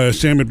hour,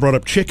 Sam had brought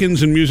up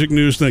chickens in music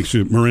news, thanks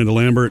to Miranda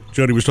Lambert.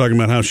 Jody was talking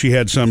about how she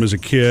had some as a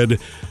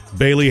kid.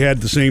 Bailey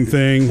had the same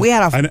thing. We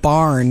had a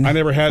barn. I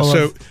never had.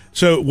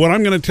 So what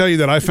I'm going to tell you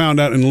that I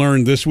found out and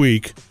learned this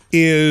week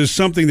is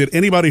something that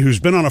anybody who's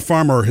been on a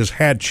farm or has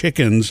had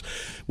chickens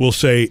will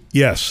say,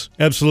 yes,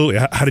 absolutely.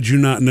 How did you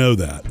not know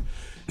that?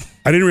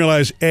 I didn't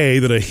realize, A,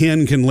 that a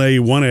hen can lay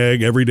one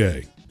egg every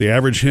day. The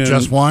average hen.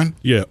 Just one?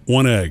 Yeah,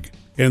 one egg.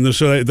 And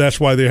so that's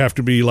why there have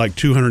to be like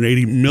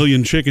 280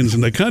 million chickens in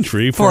the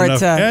country for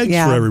enough eggs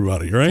for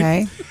everybody,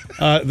 right?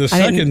 Okay.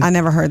 I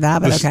never heard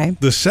that, but okay.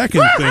 The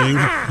second thing,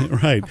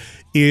 right,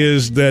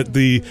 is that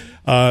the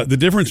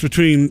difference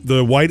between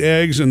the white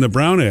eggs and the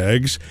brown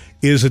eggs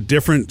is a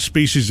different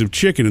species of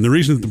chicken. And the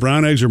reason that the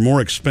brown eggs are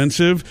more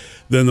expensive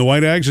than the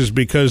white eggs is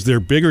because they're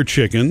bigger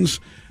chickens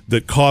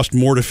that cost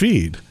more to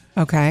feed.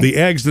 Okay. The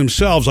eggs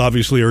themselves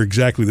obviously are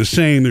exactly the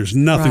same. There's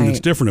nothing that's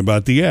different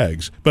about the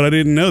eggs. But I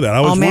didn't know that.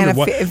 I was wondering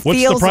what's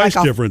the price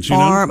difference.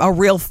 A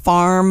real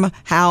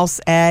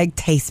farmhouse egg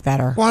tastes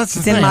better. Well, that's the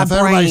it's thing. in my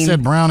Everybody brain.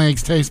 said brown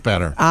eggs taste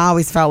better. I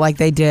always felt like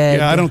they did.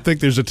 Yeah, I don't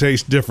think there's a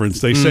taste difference.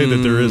 They say that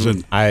there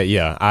isn't.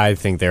 I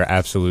think there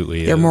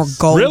absolutely is. They're more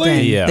golden.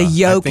 Really? Yeah. The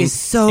yolk is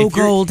so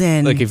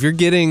golden. Look, if you're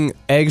getting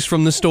eggs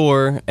from the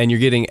store and you're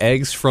getting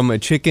eggs from a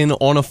chicken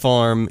on a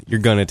farm,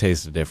 you're going to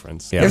taste the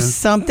difference. Yeah. There's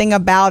something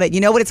about it.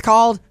 You know what it's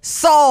called?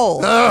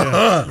 Soul.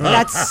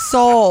 That's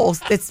soul.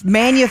 It's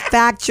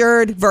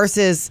manufactured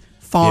versus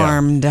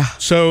farmed. Yeah.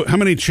 So how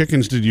many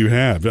chickens did you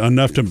have?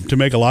 Enough to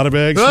make a lot of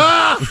eggs?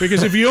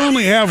 Because if you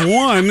only have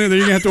one, then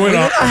you're going to have to wait.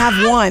 I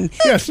have one.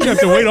 Yes, you have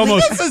to wait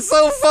almost. This is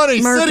so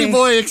funny. Murphy. City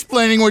boy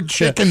explaining what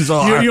chickens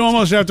are. You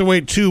almost have to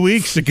wait 2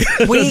 weeks to get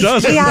a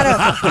dozen.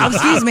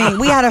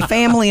 We had a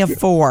family of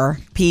 4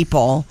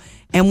 people,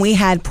 and we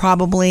had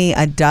probably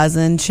a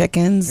dozen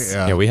chickens.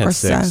 Yeah, we had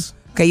 6. So.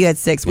 Okay, you had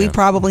 6. We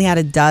probably had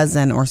a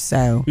dozen or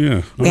so.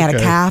 Yeah, we had a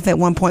calf at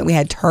one point. We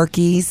had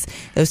turkeys.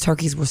 Those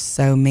turkeys were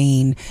so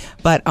mean.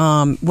 But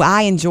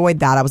I enjoyed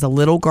that. I was a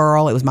little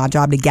girl. It was my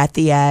job to get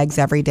the eggs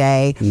every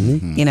day.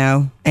 Mm-hmm. You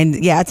know,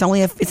 and yeah, it's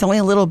only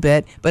a little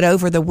bit. But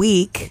over the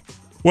week.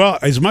 Well,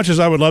 as much as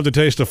I would love to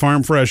taste a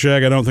farm fresh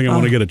egg, I don't think I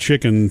want to get a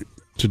chicken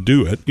to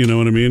do it. You know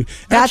what I mean?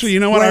 That's actually, you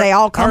know what? Where they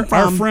all come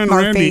from.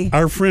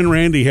 Our friend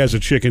Randy has a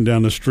chicken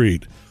down the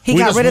street. He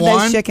got rid of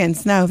those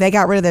chickens. No, they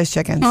got rid of those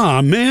chickens.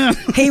 Oh, man.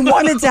 He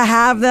wanted to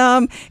have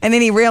them, and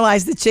then he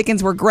realized the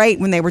chickens were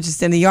great when they were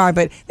just in the yard,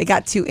 but they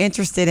got too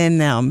interested in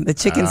them. The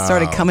chickens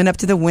started coming up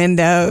to the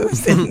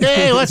windows.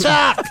 Hey, what's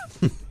up?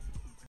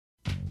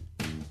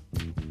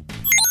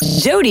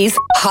 Jody's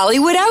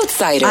Hollywood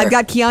Outsider. I've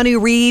got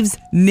Keanu Reeves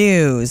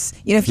news.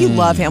 You know, if you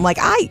love him, like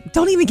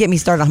don't even get me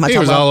started on how much He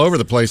was all over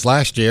the place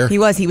last year. He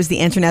was the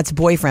internet's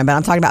boyfriend, but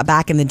I'm talking about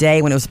back in the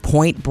day when it was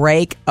Point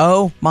Break.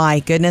 Oh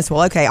my goodness.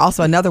 Well, okay.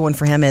 Also, another one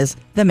for him is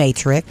The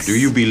Matrix. Do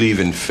you believe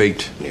in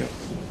fate, Neil?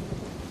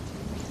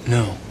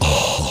 No.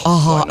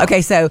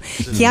 Okay, so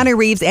Keanu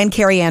Reeves and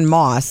Carrie-Anne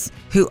Moss,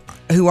 who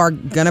are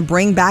going to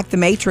bring back The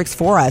Matrix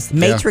for us.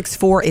 Matrix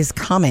 4 is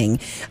coming.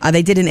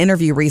 They did an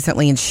interview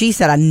recently, and she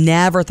said, I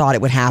never thought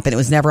it would happen. It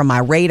was never on my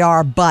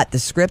radar, but the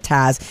script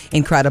has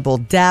incredible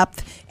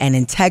depth and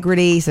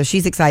integrity, so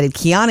she's excited.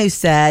 Keanu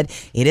said,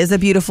 it is a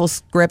beautiful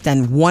script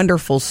and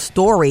wonderful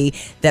story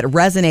that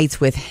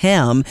resonates with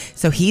him,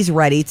 so he's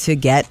ready to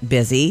get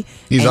busy.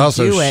 He's and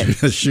also do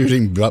it.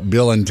 shooting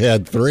Bill and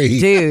Ted 3.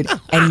 Dude,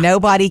 and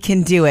nobody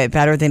can do it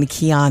better than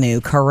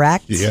Keanu,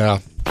 correct? Yeah.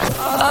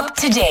 Up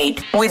to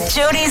date with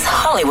Jody's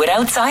Hollywood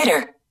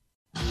Outsider.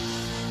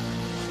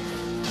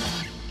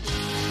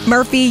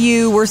 Murphy,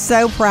 you were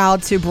so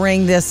proud to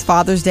bring this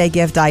Father's Day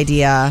gift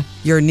idea,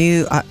 your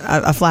new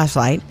a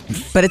flashlight,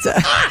 but it's a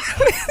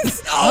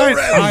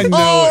I know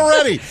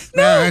already.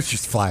 No, it's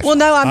just flashlight. Well,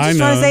 no, I'm just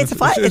trying to say it's a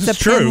flashlight. It's a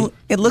true. pen.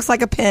 It looks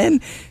like a pen,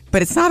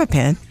 but it's not a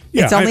pen.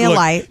 Yeah, it's only a look,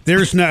 light.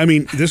 There's not. I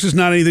mean, this is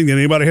not anything that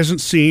anybody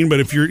hasn't seen. But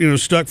if you're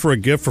stuck for a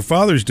gift for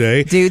Father's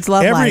Day, dudes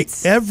love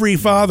lights. Every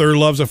father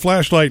loves a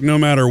flashlight, no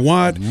matter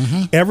what.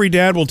 Mm-hmm. Every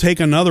dad will take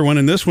another one,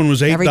 and this one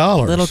was $8. Every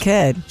little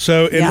kid.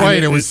 So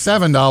wait, it was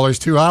 $7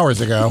 2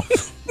 hours ago.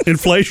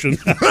 Inflation.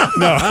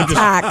 No,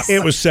 tax.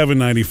 It was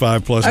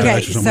 $7.95 plus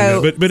tax or something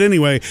like that. But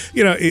anyway,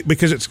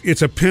 because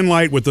it's a pen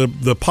light with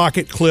the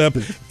pocket clip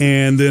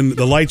and then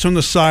the lights on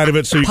the side of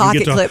it, so you can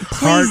get to clip.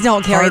 Please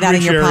don't carry that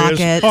in your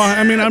pocket. Oh,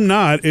 I mean, I'm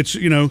not. It's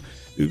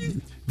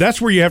that's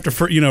where you have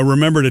to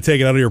remember to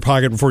take it out of your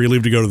pocket before you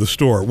leave to go to the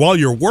store. While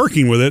you're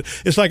working with it,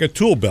 it's like a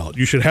tool belt.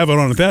 You should have it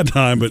on at that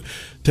time, but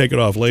take it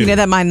off later. You know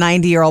that my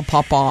 90-year-old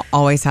papa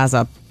always has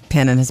a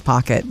pen in his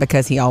pocket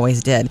because he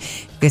always did.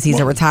 Because he's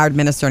a retired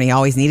minister and he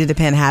always needed a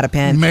pen, had a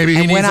pen. Maybe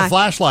he needs a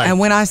flashlight. And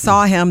when I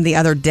saw him the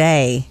other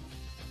day,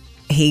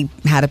 he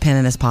had a pen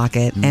in his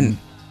pocket. And,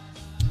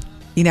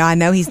 I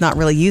know he's not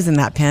really using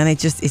that pen.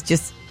 It's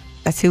just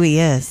that's who he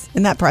is.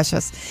 Isn't that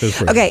precious?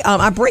 Okay,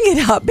 I bring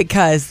it up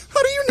because...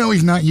 How do you know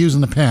he's not using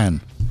the pen?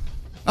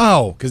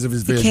 Oh, because of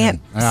his vision. He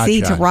can't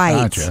see to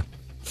write. Gotcha.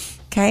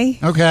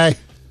 Okay?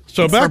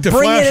 So back to flashlights.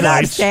 Bringing it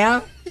up,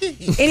 Sam.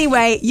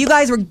 Anyway, you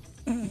guys were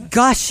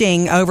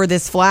gushing over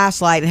this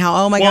flashlight and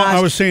how, oh my gosh,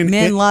 I was saying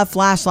men love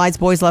flashlights,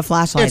 boys love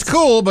flashlights. It's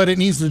cool, but it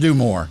needs to do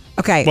more.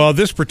 Okay. Well,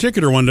 this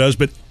particular one does,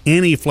 but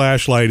any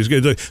flashlight is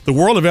good. The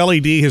world of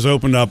LED has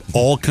opened up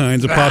all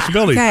kinds of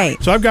possibilities. Okay.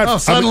 So I've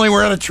got. Suddenly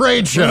we're at a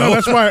trade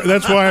show. Well,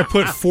 that's why I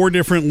put 4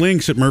 different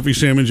links at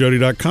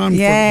murphysamandjody.com.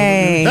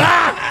 Yay.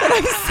 But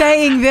I'm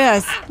saying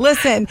this.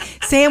 Listen,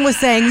 Sam was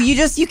saying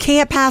you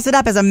can't pass it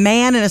up as a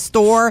man in a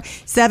store.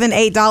 $7,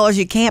 $8.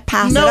 You can't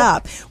pass it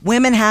up.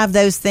 Women have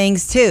those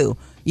things too.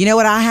 You know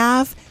what I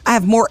have? I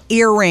have more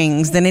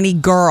earrings than any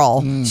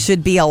girl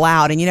should be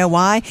allowed. And you know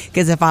why?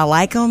 Because if I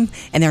like them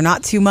and they're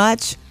not too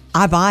much,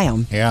 I buy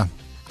them. Yeah.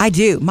 I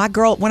do.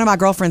 One of my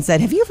girlfriends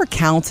said, have you ever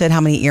counted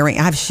how many earrings?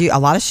 I have a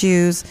lot of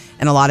shoes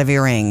and a lot of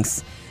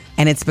earrings.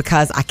 And it's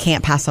because I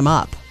can't pass them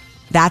up.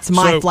 That's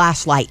my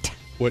flashlight.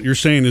 What you're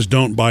saying is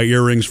don't buy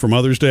earrings for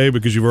Mother's Day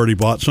because you've already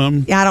bought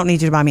some? Yeah, I don't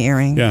need you to buy me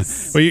earrings. Yeah.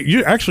 Well,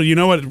 you actually, you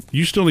know what?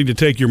 You still need to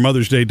take your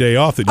Mother's day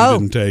off that you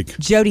didn't take.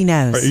 Jody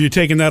knows. Are you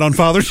taking that on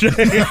Father's Day?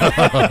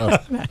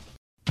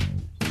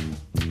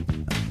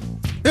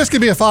 This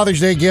could be a Father's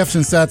Day gift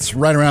since that's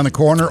right around the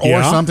corner,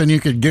 or something you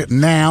could get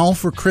now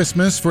for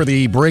Christmas for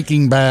the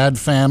Breaking Bad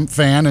fan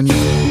in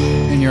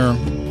your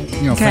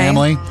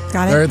family.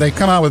 Got it. They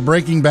come out with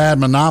Breaking Bad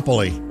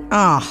Monopoly.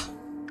 Oh.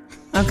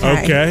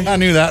 Okay. I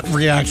knew that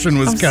reaction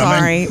was coming.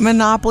 Sorry.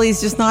 Monopoly's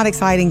just not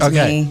exciting to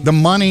me. The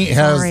money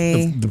has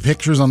the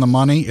pictures on the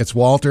money. It's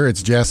Walter,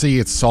 it's Jesse,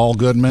 it's Saul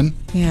Goodman.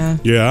 Yeah.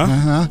 Yeah.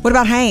 Uh-huh. What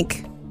about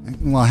Hank?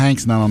 Well,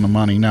 Hank's not on the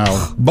money,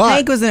 no. But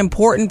Hank was an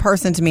important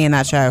person to me in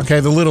that show.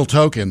 Okay, the little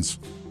tokens.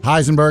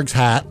 Heisenberg's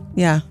hat.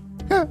 Yeah.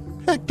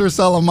 Hector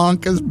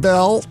Salamanca's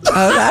belt.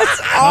 Oh, that's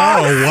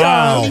awesome. Oh,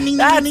 wow.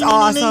 That's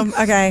awesome.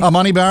 Okay. A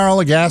money barrel,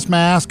 a gas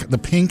mask, the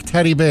pink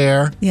teddy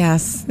bear.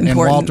 Yes. And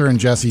Walter and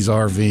Jesse's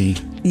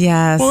RV.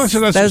 Yes. Well,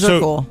 those are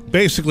cool.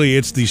 Basically,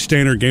 it's the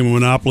standard game of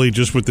Monopoly,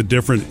 just with the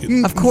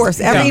different. Of course,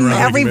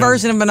 every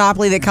version of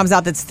Monopoly that comes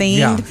out that's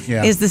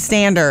themed is the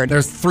standard.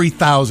 There's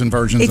 3,000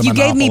 versions of Monopoly. If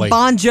you gave me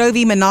Bon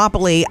Jovi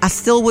Monopoly, I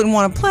still wouldn't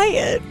want to play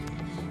it.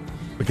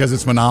 Because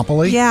it's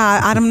Monopoly? Yeah,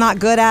 I'm not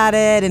good at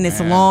it, and it's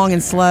long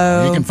and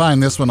slow. You can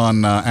find this one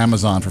on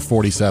Amazon for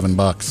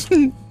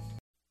 $47.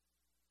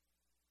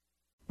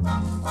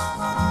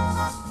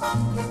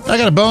 I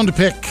got a bone to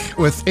pick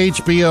with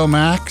HBO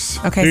Max.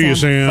 Okay, Here you,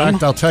 Sam. In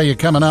fact, I'll tell you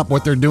coming up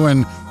what they're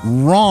doing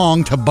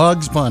wrong to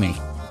Bugs Bunny.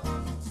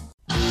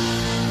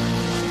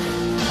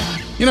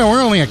 You know,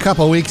 we're only a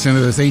couple weeks into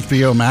this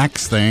HBO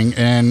Max thing,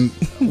 and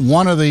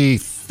one of the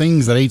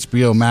things that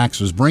HBO Max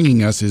was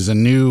bringing us is a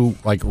new,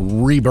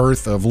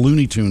 rebirth of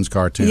Looney Tunes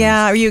cartoons.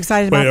 Yeah, are you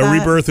excited about that? A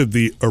rebirth of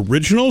the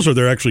originals, or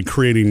they're actually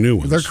creating new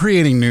ones? They're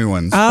creating new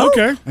ones. Oh.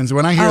 Okay. And so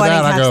when I hear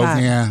that, I go,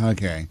 yeah,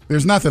 okay.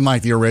 There's nothing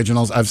like the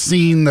originals. I've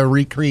seen the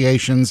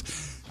recreations.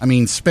 I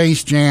mean,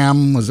 Space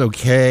Jam was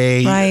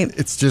okay. Right.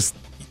 It's just,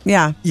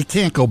 yeah, you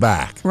can't go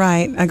back.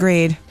 Right,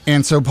 agreed.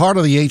 And so part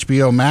of the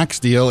HBO Max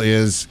deal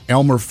is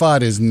Elmer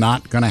Fudd is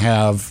not going to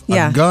have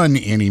a gun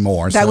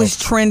anymore. That was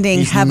trending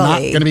heavily. He's not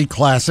going to be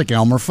classic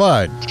Elmer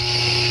Fudd.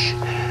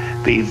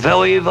 Be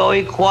very,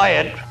 very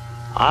quiet.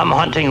 I'm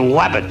hunting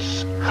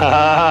rabbits.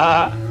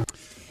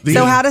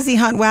 So how does he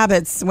hunt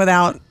rabbits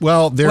without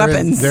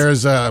weapons?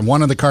 There's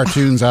one of the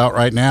cartoons out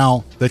right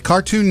now. The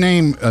cartoon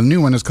name, a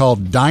new one, is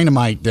called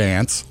Dynamite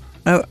Dance.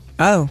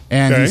 Oh.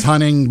 And he's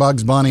hunting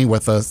Bugs Bunny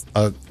with the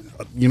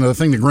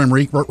thing the Grim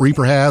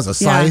Reaper has, a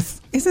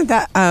scythe. Isn't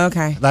that? Oh,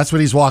 okay. That's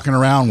what he's walking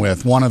around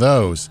with, one of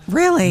those.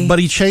 Really? But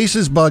he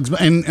chases Bugs,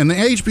 and the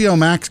HBO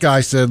Max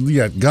guy said,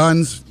 yeah,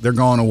 guns, they're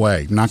going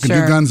away. Not going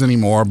to do guns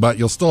anymore, but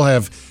you'll still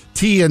have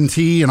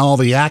TNT and all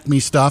the Acme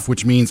stuff,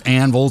 which means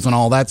anvils and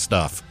all that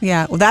stuff.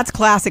 Yeah, well, that's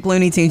classic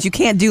Looney Tunes. You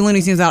can't do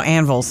Looney Tunes without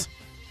anvils.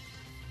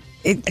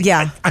 I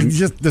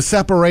just the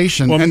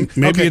separation. Well,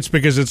 maybe it's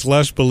because it's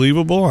less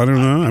believable. I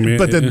don't know. I mean,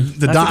 but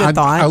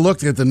I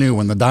looked at the new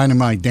one, the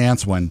Dynamite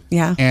Dance one.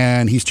 Yeah,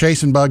 and he's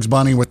chasing Bugs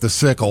Bunny with the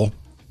sickle,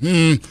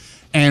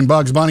 and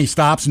Bugs Bunny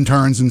stops and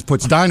turns and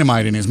puts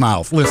dynamite in his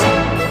mouth. Listen,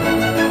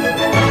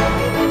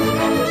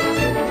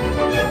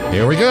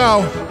 here we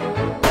go.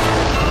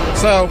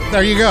 So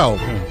there you go.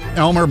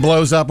 Elmer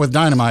blows up with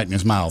dynamite in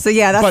his mouth. So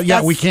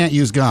yeah, we can't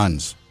use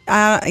guns.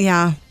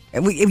 Yeah.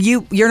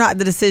 You're not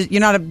the decision.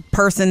 You're not a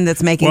person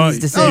that's making these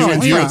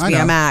decisions for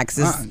HBO Max.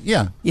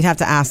 You'd have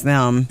to ask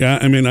them. Yeah,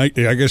 I mean, I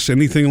guess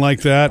anything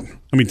like that.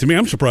 I mean, to me,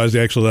 I'm surprised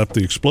they actually left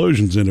the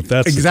explosions in. If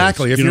that's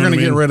exactly, the case. If you're going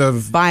to get rid of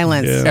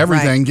violence,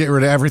 everything, get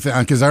rid of everything.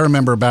 Because I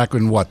remember back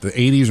in the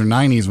 80s or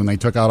 90s when they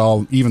took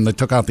out they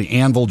took out the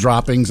anvil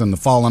droppings and the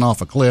falling off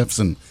of cliffs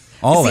and.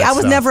 I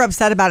was never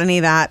upset about any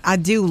of that. I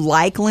do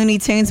like Looney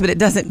Tunes, but it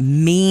doesn't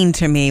mean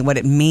to me what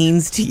it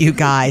means to you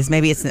guys.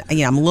 Maybe it's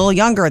I'm a little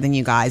younger than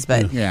you guys,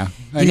 but you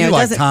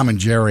like Tom and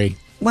Jerry.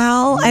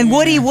 Well, and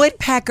Woody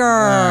Woodpecker.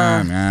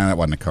 Nah, that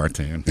wasn't a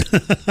cartoon.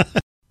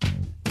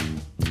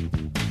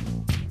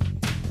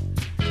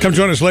 Come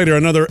join us later.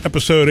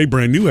 A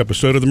brand new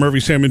episode of the Murphy,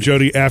 Sam, and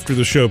Jody After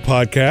the Show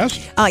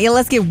podcast.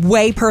 Let's get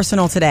way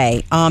personal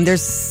today.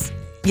 There's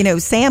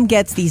Sam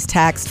gets these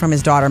texts from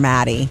his daughter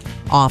Maddie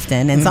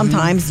often, and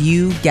sometimes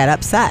you get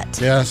upset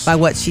by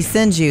what she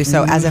sends you.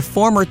 So as a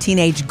former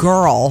teenage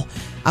girl,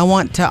 I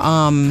want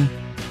to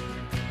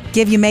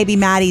give you maybe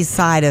Maddie's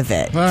side of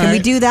it. Can we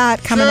do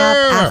that coming up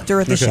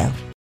after the show?